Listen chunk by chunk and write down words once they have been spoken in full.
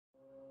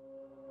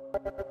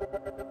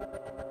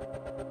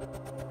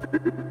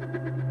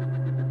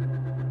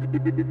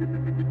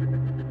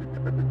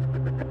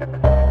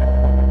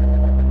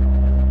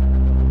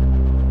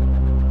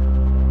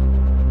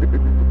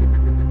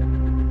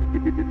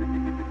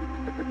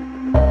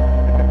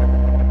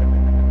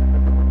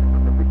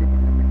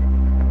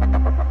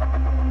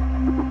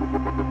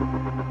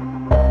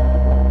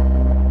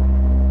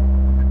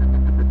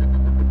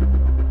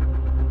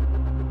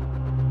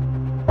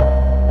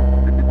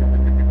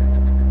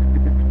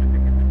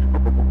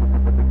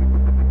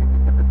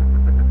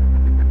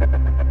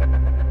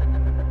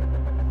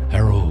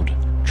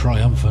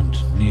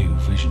Triumphant new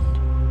vision,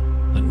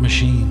 that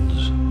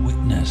machines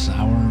witness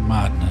our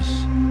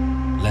madness,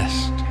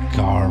 lest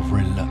carve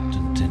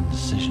reluctant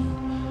incision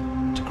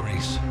to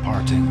grace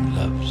parting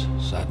love's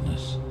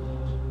sadness,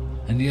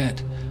 and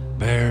yet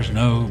bears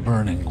no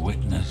burning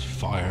witness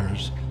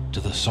fires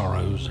to the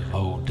sorrows of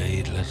old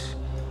Daedalus,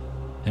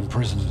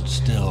 imprisoned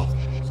still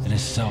in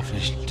his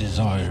selfish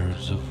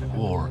desires of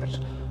wars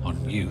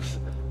on youth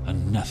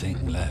and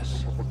nothing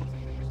less.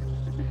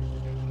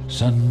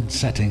 Sun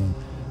setting,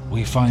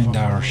 we find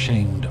our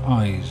shamed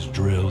eyes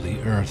drill the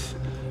earth,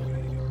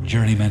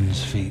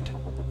 journeymen's feet,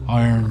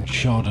 iron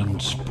shod and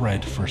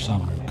spread for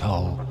some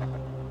cull,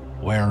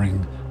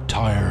 wearing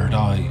tired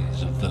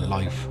eyes of the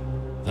life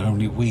that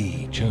only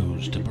we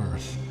chose to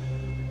birth,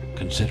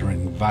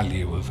 considering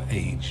value of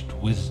aged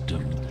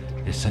wisdom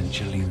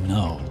essentially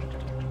null.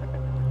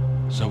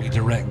 So we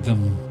direct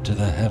them to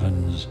the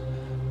heavens,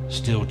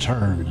 still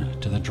turn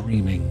to the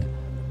dreaming.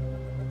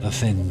 The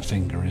thin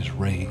finger is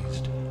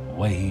raised,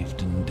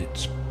 waved, and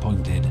it's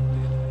pointed,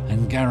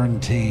 and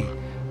guarantee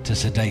to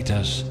sedate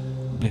us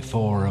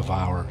before of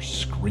our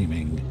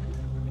screaming.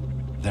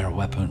 Their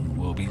weapon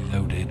will be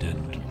loaded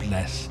and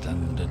blessed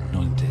and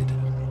anointed.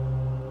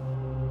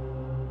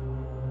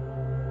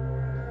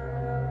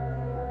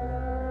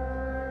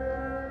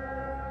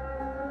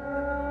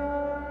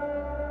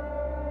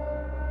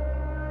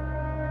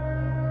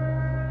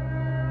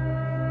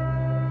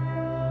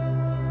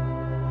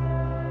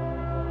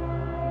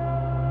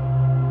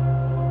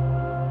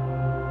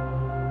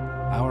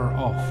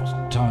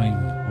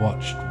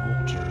 Oft-time-watched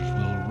waters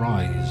will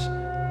rise,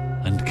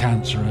 and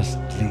cancerous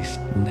least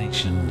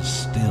nations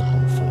still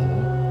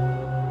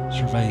fall,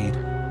 surveyed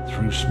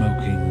through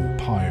smoking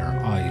pyre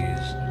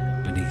eyes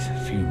beneath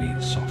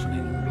fumy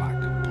softening black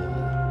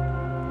pall.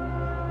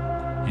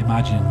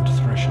 Imagined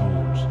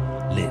thresholds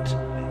lit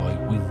by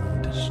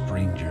winged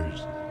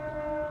strangers,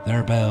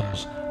 their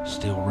bells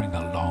still ring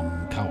a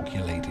long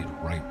calculated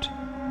route,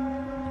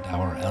 and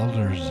our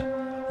elders,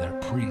 their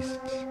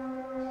priests,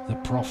 the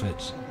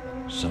prophets,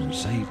 some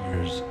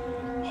saviors,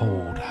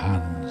 hold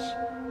hands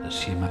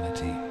as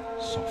humanity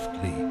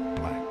softly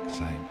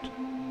blacks out.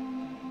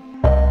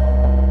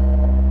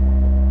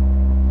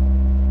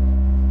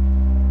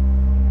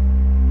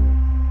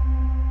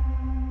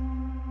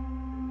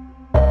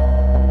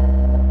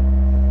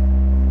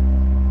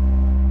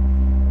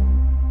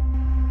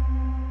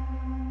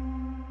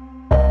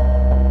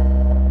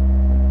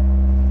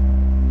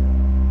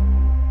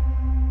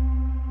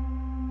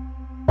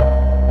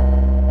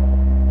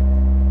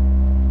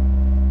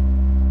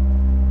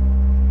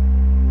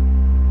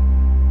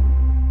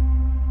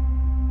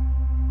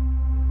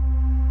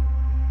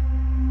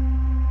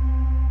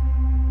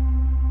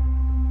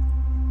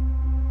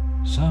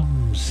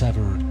 Some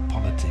severed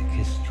politic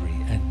history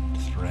end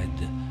thread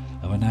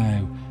of a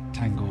now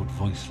tangled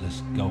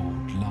voiceless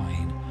gold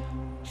line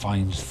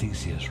finds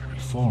Theseus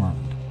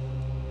reformed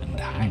and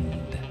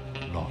hanged,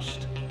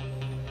 lost,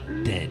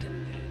 dead,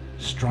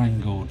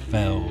 strangled,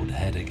 felled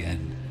head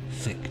again,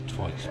 thick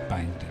twice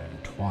banged in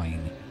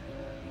twine.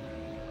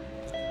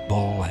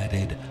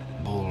 Bull-headed,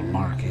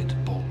 bull-market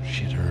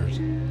bullshitters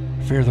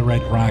fear the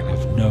red rag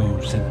of no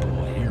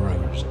simple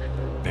heroes,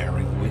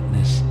 bearing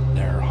witness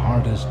their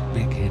hardest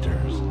big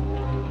hitters.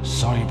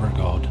 Cyber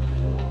God,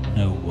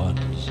 no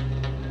ones,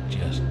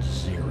 just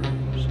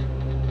zeros.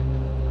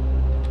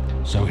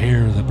 So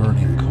hear the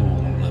burning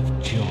call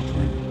of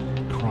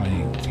children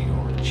crying for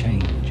your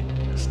change.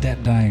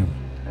 Step down,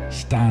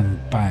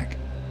 stand back,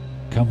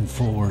 come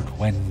forward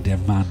when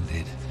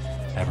demanded,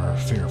 ever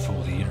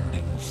fearful the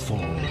yearning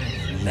full,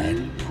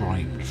 lead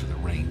primed for the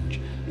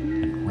range,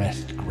 and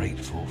rest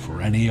grateful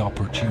for any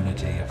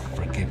opportunity of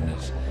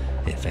forgiveness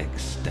if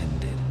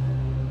extended.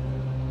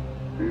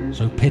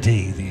 So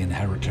pity the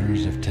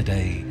inheritors of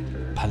today,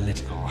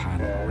 political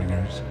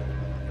hand-wringers,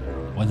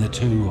 when the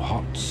too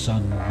hot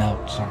sun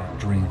melts our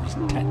dreams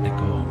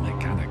technical,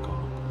 mechanical.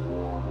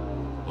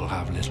 We'll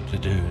have little to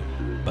do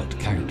but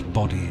count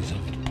bodies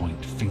and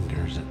point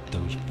fingers at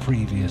those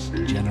previous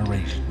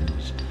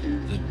generations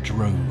that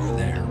drove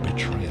their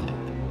betrayal.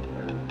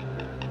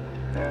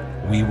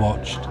 We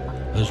watched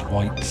as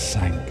white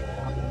sank,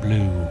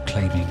 blue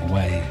claiming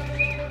way,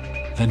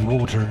 then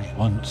waters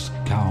once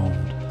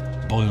calmed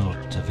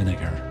boiled to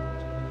vinegar,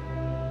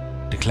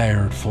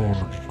 declared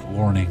forged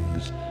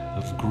warnings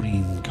of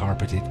green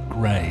carpeted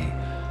grey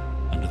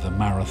under the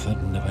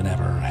marathon of an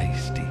ever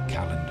hasty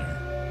calendar.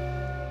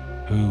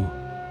 Who,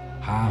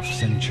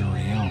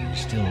 half-century on,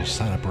 still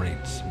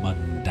celebrates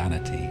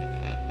mundanity,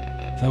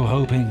 though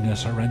hoping a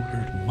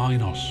surrendered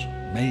Minos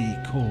may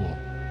call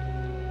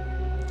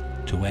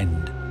to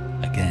end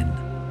again,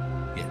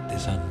 yet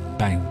this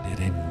unbounded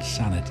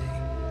insanity.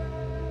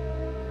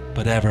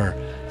 But ever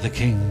the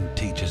King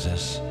teaches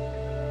us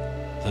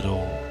that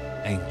all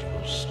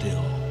angels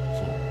still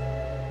fall.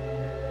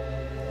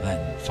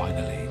 Then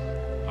finally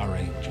our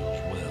angels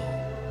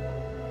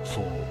will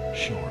fall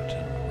short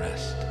and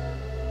rest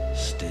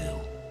still.